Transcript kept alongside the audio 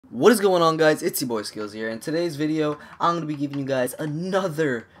What is going on, guys? It's your boy Skills here. In today's video, I'm going to be giving you guys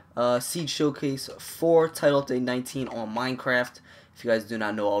another seed showcase for Title Update 19 on Minecraft. If you guys do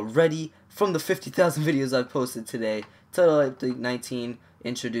not know already, from the 50,000 videos I've posted today, Title Update 19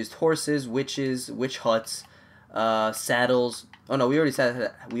 introduced horses, witches, witch huts, saddles. Oh no, we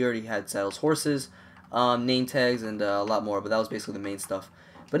already had saddles, horses, name tags, and a lot more. But that was basically the main stuff.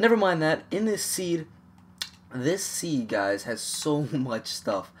 But never mind that. In this seed, guys, has so much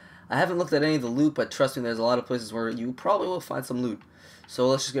stuff. I haven't looked at any of the loot, but trust me, there's a lot of places where you probably will find some loot. So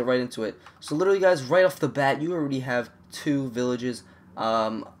let's just get right into it. So literally, guys, right off the bat, you already have 2 villages.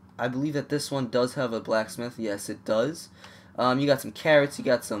 I believe that this one does have a blacksmith. Yes, it does. You got some carrots, you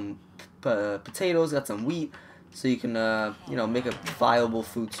got some potatoes, got some wheat, so you can you know, make a viable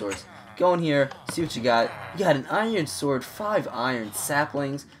food source. Go in here, see what you got. You got an iron sword, 5 iron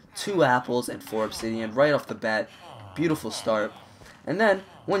saplings, 2 apples, and 4 obsidian right off the bat. Beautiful start. And then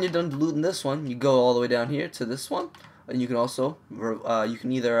when you're done looting this one, you go all the way down here to this one, and you can also you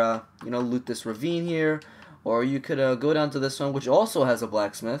can either you know, loot this ravine here, or you could go down to this one, which also has a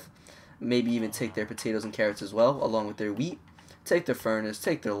blacksmith. Maybe even take their potatoes and carrots as well, along with their wheat. Take their furnace,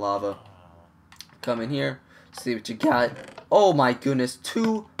 take their lava. Come in here, see what you got. Oh my goodness,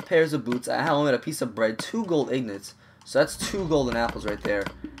 2 pairs of boots, a helmet, a piece of bread, 2 gold ingots. So that's 2 golden apples right there.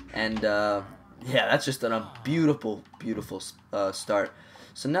 And yeah, that's just a beautiful, beautiful start.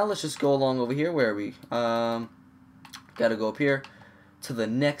 So now let's just go along over here. Where are we? Gotta go up here to the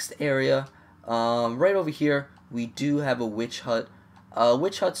next area. Right over here, we do have a witch hut.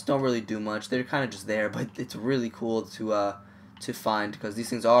 Witch huts don't really do much. They're kind of just there, but it's really cool to find, because these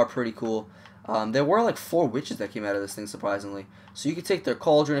things are pretty cool. There were like 4 witches that came out of this thing, surprisingly. So you could take their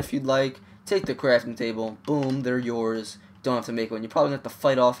cauldron if you'd like. Take the crafting table. Boom, they're yours. Don't have to make one. You're probably going to have to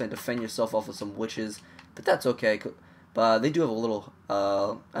fight off and defend yourself off with some witches, but that's okay. But they do have a little,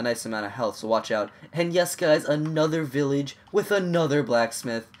 a nice amount of health, so watch out. And yes, guys, another village with another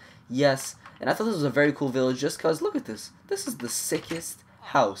blacksmith. Yes, and I thought this was a very cool village just because, look at this. This is the sickest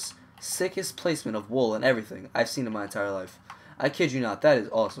house, sickest placement of wool and everything I've seen in my entire life. I kid you not, that is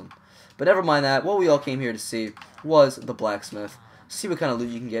awesome. But never mind that. What we all came here to see was the blacksmith. See what kind of loot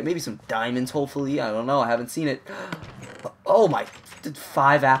you can get. Maybe some diamonds, hopefully. I don't know. I haven't seen it. Oh my,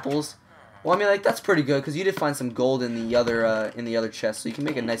 5 apples. Well, I mean, like, that's pretty good, because you did find some gold in the other chest, so you can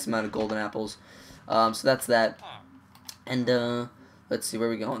make a nice amount of golden apples. So that's that. And let's see, where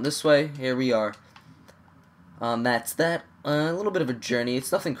are we going? This way. Here we are. That's that. A little bit of a journey.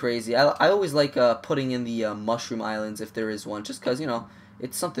 It's nothing crazy. I always like putting in the mushroom islands if there is one, just because, you know,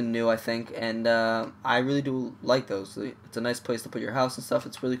 it's something new, I think, and I really do like those. It's a nice place to put your house and stuff.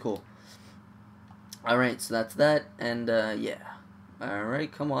 It's really cool. Alright, so that's that, and yeah.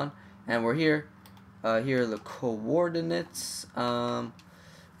 Alright, come on. And we're here. Here are the coordinates.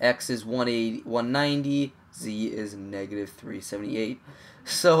 X is 190, Z is -378.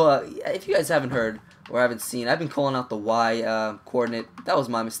 So, if you guys haven't heard or haven't seen, I've been calling out the Y coordinate. That was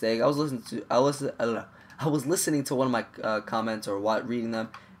my mistake. I was listening to one of my comments or reading them.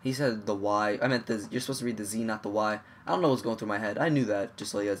 He said the Y. I meant you're supposed to read the Z, not the Y. I don't know what's going through my head. I knew that,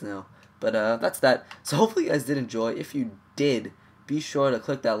 just so you guys know. But that's that. So hopefully you guys did enjoy. If you did, be sure to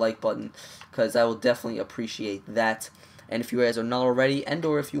click that like button, because I will definitely appreciate that. And if you guys are not already, and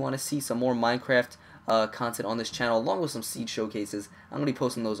or if you want to see some more Minecraft content on this channel, along with some seed showcases, I'm going to be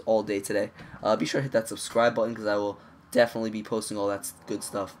posting those all day today. Be sure to hit that subscribe button, because I will definitely be posting all that good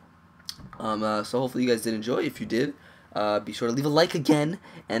stuff. So hopefully you guys did enjoy. If you did, be sure to leave a like again,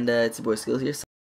 and it's your boy Skills here.